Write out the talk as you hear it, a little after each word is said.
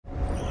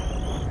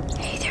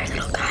Hey there,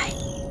 little guy.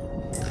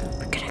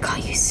 We're gonna call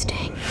you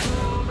Sting.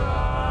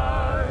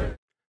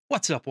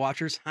 What's up,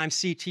 Watchers? I'm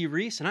CT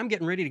Reese, and I'm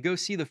getting ready to go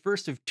see the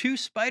first of two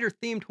spider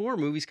themed horror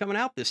movies coming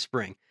out this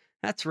spring.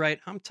 That's right,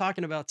 I'm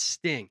talking about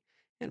Sting.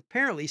 And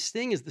apparently,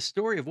 Sting is the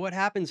story of what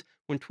happens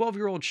when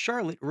 12-year-old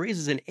Charlotte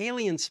raises an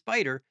alien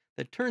spider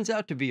that turns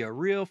out to be a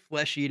real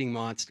flesh eating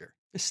monster.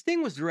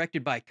 Sting was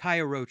directed by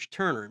Kiah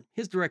Roache-Turner.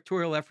 His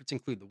directorial efforts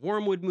include the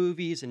Wyrmwood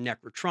movies and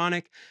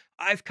Necrotronic.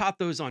 I've caught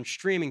those on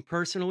streaming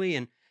personally,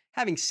 and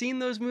having seen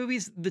those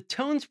movies, the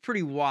tone's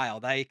pretty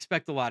wild. I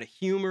expect a lot of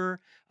humor,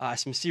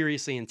 some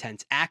seriously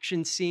intense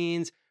action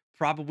scenes,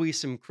 probably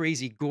some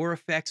crazy gore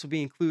effects will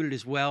be included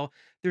as well.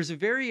 There's a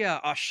very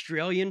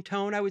Australian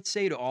tone, I would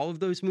say, to all of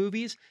those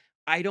movies.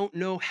 I don't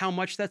know how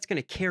much that's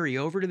going to carry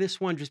over to this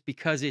one just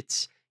because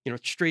it's,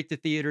 straight to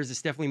theaters.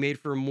 It's definitely made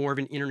for more of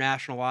an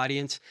international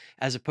audience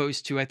as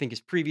opposed to, I think,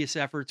 his previous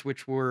efforts,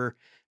 which were,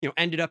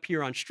 ended up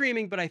here on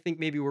streaming, but I think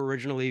maybe were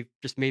originally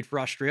just made for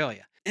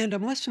Australia. And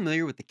I'm less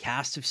familiar with the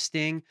cast of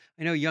Sting.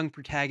 I know young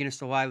protagonist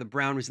Alyla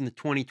Browne was in the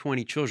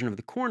 2020 Children of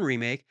the Corn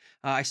remake.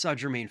 I saw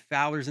Jermaine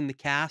Fowler's in the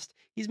cast.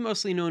 He's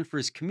mostly known for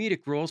his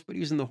comedic roles, but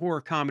he was in the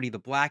horror comedy The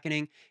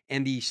Blackening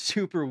and the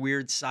super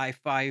weird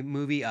sci-fi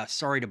movie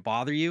Sorry to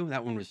Bother You.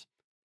 That one was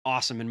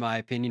awesome in my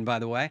opinion, by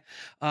the way.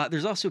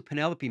 There's also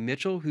Penelope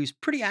Mitchell, who's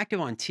pretty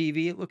active on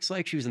TV. It looks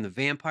like she was in the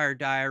Vampire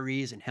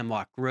Diaries and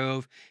Hemlock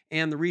Grove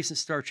and the recent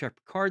Star Trek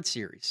Picard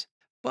series.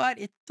 But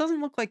it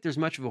doesn't look like there's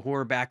much of a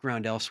horror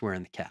background elsewhere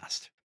in the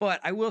cast. But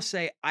I will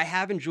say, I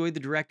have enjoyed the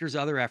director's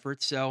other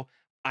efforts, so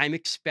I'm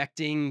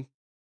expecting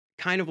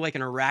kind of like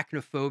an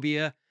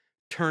arachnophobia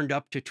turned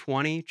up to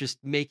 20, just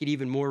make it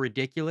even more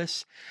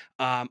ridiculous.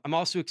 I'm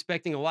also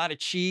expecting a lot of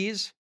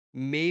cheese,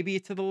 maybe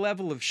to the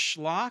level of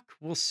schlock.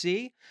 We'll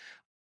see.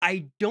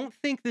 I don't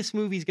think this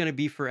movie's going to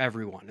be for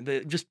everyone.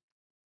 Just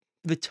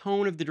the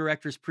tone of the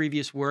director's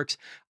previous works,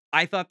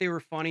 I thought they were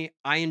funny.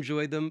 I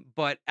enjoyed them,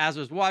 but as I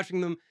was watching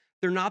them,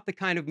 they're not the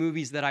kind of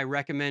movies that I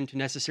recommend to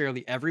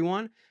necessarily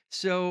everyone.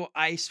 So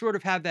I sort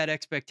of have that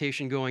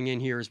expectation going in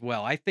here as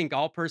well. I think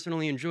I'll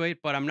personally enjoy it,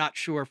 but I'm not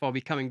sure if I'll be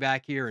coming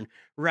back here and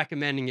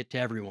recommending it to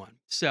everyone.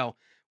 So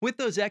with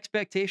those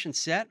expectations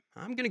set,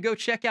 I'm going to go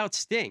check out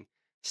Sting.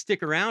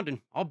 Stick around and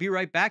I'll be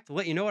right back to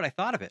let you know what I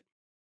thought of it.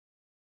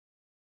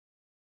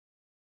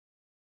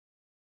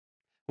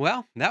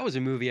 Well, that was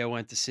a movie I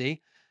went to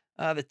see.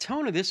 The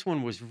tone of this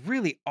one was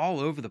really all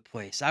over the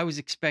place. I was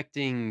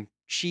expecting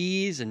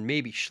cheese and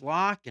maybe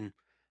schlock, and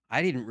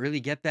I didn't really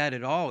get that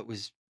at all. It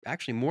was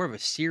actually more of a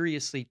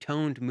seriously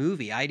toned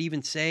movie. I'd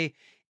even say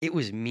it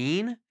was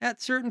mean at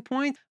certain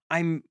points.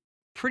 I'm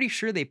pretty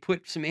sure they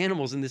put some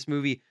animals in this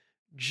movie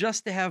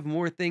just to have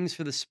more things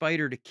for the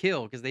spider to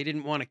kill because they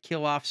didn't want to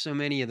kill off so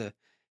many of the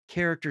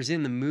characters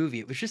in the movie.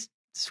 It was just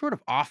sort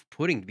of off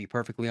putting, to be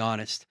perfectly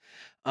honest.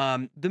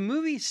 The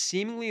movie's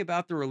seemingly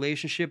about the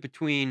relationship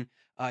between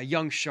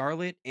young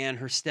Charlotte and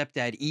her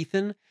stepdad,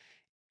 Ethan.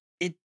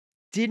 It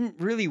didn't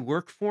really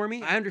work for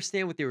me. I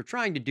understand what they were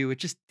trying to do, it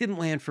just didn't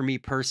land for me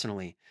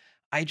personally.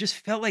 I just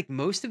felt like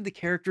most of the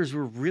characters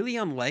were really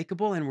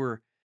unlikable and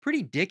were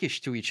pretty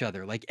dickish to each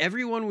other. Like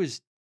everyone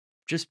was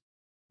just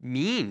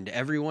mean to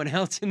everyone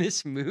else in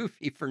this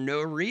movie for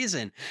no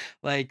reason.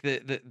 Like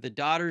the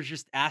daughter's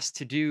just asked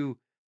to do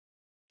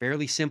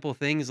fairly simple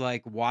things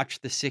like watch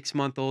the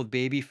 6-month-old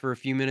baby for a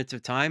few minutes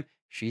of time,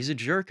 she's a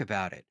jerk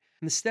about it.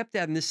 And the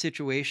stepdad in this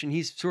situation,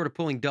 he's sort of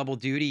pulling double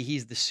duty.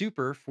 He's the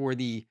super for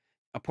the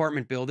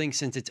apartment building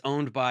since it's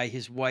owned by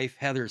his wife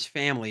Heather's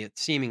family. It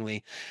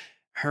seemingly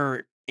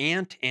her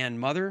aunt and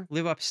mother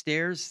live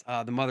upstairs.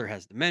 The mother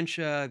has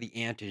dementia. The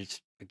aunt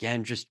is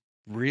again just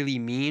really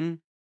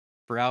mean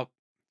throughout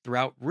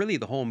throughout really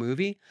the whole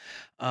movie.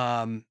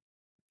 Um,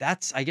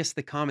 that's, I guess,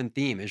 the common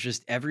theme is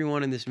just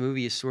everyone in this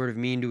movie is sort of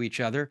mean to each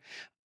other,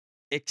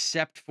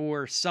 except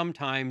for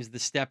sometimes the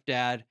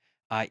stepdad,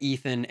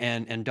 Ethan,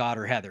 and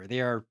daughter Heather.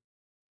 They are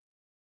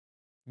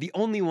the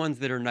only ones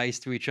that are nice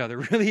to each other,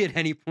 really, at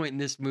any point in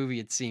this movie,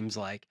 it seems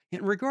like.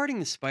 And regarding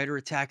the spider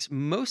attacks,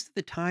 most of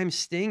the time,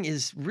 Sting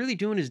is really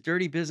doing his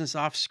dirty business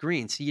off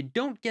screen. So you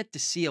don't get to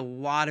see a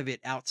lot of it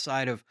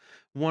outside of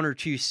one or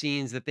two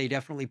scenes that they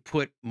definitely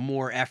put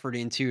more effort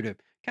into to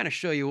kind of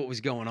show you what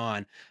was going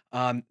on.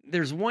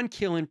 There's one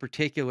kill in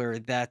particular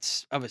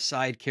that's of a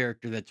side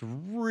character that's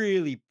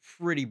really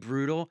pretty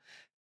brutal.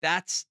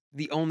 That's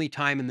the only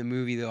time in the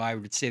movie, though, I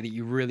would say that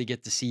you really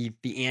get to see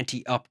the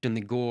ante upped in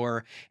the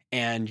gore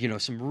and,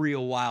 some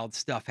real wild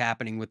stuff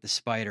happening with the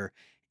spider.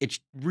 It's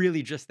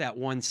really just that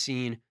one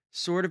scene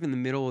sort of in the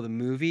middle of the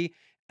movie.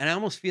 And I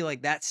almost feel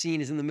like that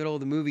scene is in the middle of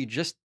the movie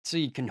just so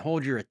you can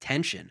hold your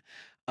attention.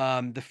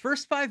 The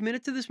first 5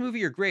 minutes of this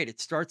movie are great. It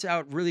starts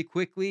out really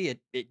quickly.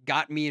 It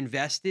got me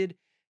invested,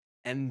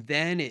 and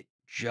then it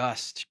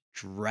just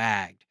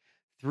dragged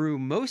through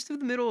most of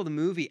the middle of the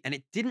movie, and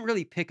it didn't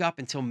really pick up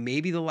until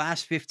maybe the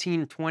last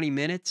 15, 20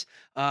 minutes.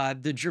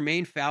 The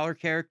Jermaine Fowler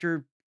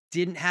character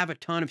didn't have a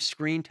ton of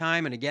screen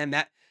time, and again,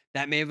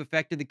 that may have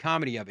affected the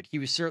comedy of it. He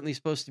was certainly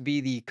supposed to be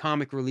the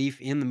comic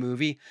relief in the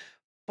movie,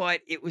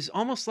 but it was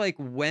almost like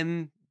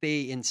when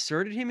they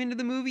inserted him into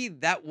the movie,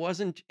 that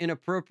wasn't an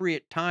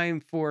appropriate time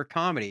for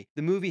comedy.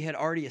 The movie had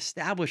already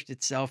established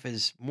itself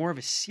as more of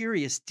a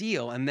serious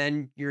deal, and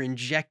then you're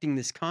injecting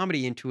this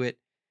comedy into it.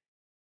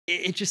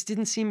 It just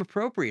didn't seem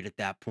appropriate at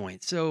that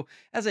point. So,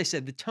 as I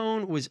said, the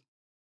tone was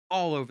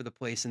all over the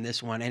place in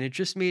this one, and it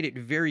just made it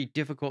very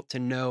difficult to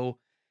know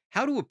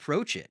how to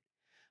approach it.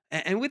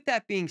 And with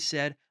that being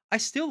said, I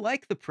still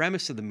like the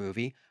premise of the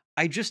movie.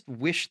 I just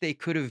wish they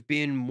could have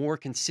been more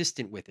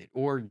consistent with it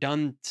or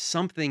done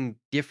something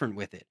different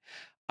with it.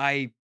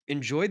 I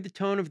enjoyed the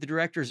tone of the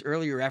director's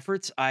earlier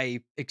efforts.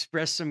 I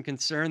expressed some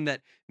concern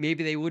that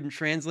maybe they wouldn't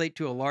translate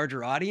to a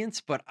larger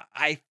audience, but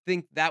I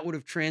think that would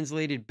have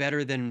translated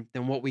better than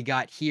what we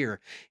got here.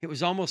 It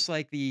was almost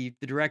like the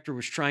director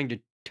was trying to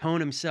tone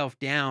himself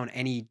down,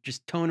 and he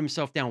just toned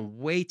himself down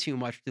way too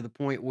much to the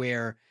point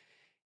where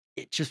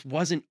it just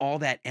wasn't all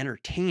that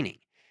entertaining.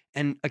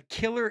 And a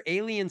killer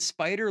alien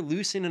spider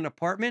loose in an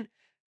apartment,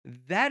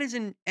 that is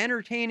an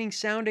entertaining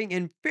sounding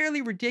and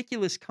fairly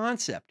ridiculous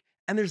concept.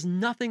 And there's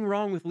nothing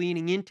wrong with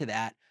leaning into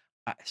that.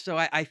 So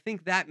I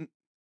think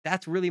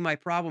that's really my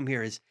problem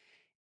here is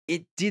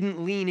it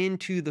didn't lean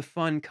into the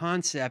fun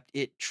concept.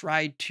 It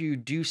tried to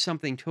do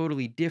something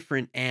totally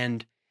different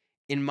and,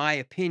 in my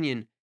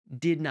opinion,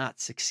 did not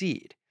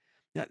succeed.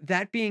 Now,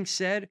 that being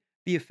said,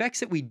 the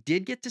effects that we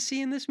did get to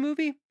see in this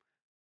movie,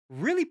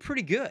 really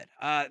pretty good.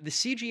 The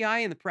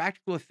CGI and the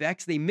practical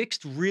effects, they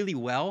mixed really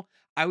well.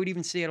 I would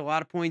even say at a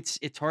lot of points,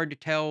 it's hard to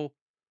tell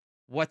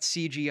what's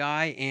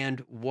CGI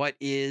and what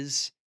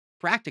is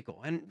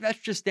practical. And that's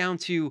just down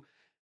to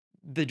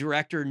the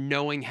director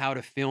knowing how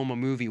to film a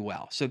movie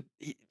well. So,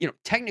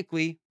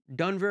 technically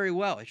done very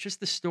well. It's just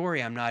the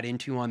story I'm not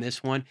into on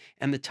this one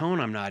and the tone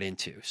I'm not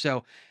into.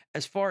 So,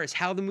 as far as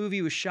how the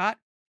movie was shot,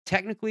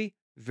 technically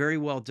very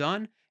well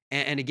done.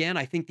 And again,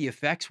 I think the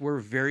effects were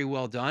very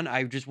well done.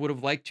 I just would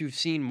have liked to have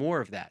seen more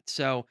of that.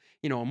 So,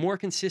 a more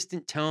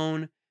consistent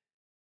tone,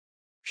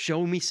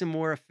 show me some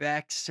more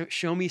effects,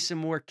 show me some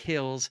more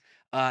kills.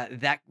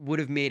 That would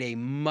have made a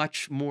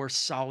much more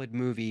solid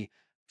movie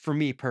for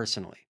me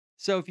personally.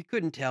 So if you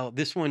couldn't tell,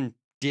 this one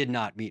did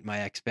not meet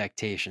my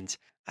expectations.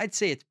 I'd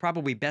say it's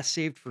probably best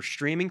saved for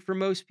streaming for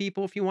most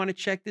people if you want to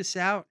check this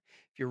out.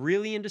 If you're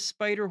really into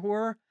spider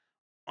horror,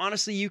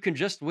 honestly, you can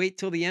just wait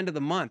till the end of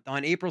the month.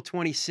 On April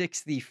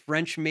 26th, the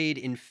French-made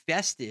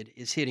Infested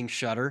is hitting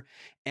Shudder,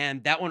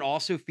 and that one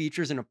also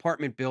features an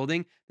apartment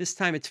building. This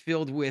time it's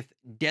filled with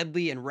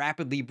deadly and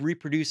rapidly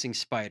reproducing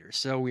spiders.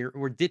 So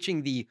we're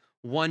ditching the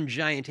one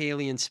giant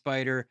alien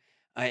spider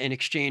in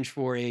exchange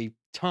for a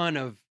ton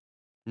of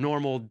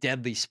normal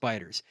deadly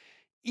spiders.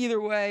 Either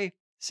way,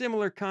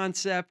 similar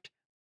concept.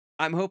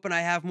 I'm hoping I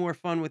have more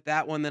fun with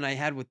that one than I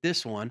had with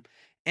this one.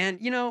 And,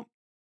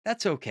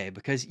 that's okay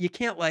because you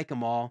can't like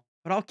them all,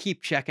 but I'll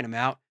keep checking them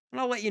out and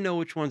I'll let you know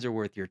which ones are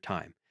worth your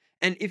time.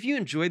 And if you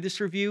enjoyed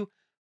this review,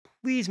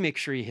 please make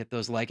sure you hit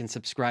those like and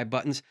subscribe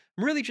buttons.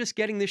 I'm really just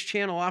getting this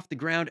channel off the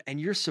ground and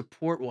your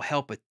support will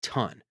help a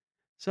ton.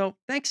 So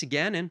thanks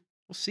again, and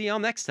we'll see y'all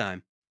next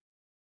time.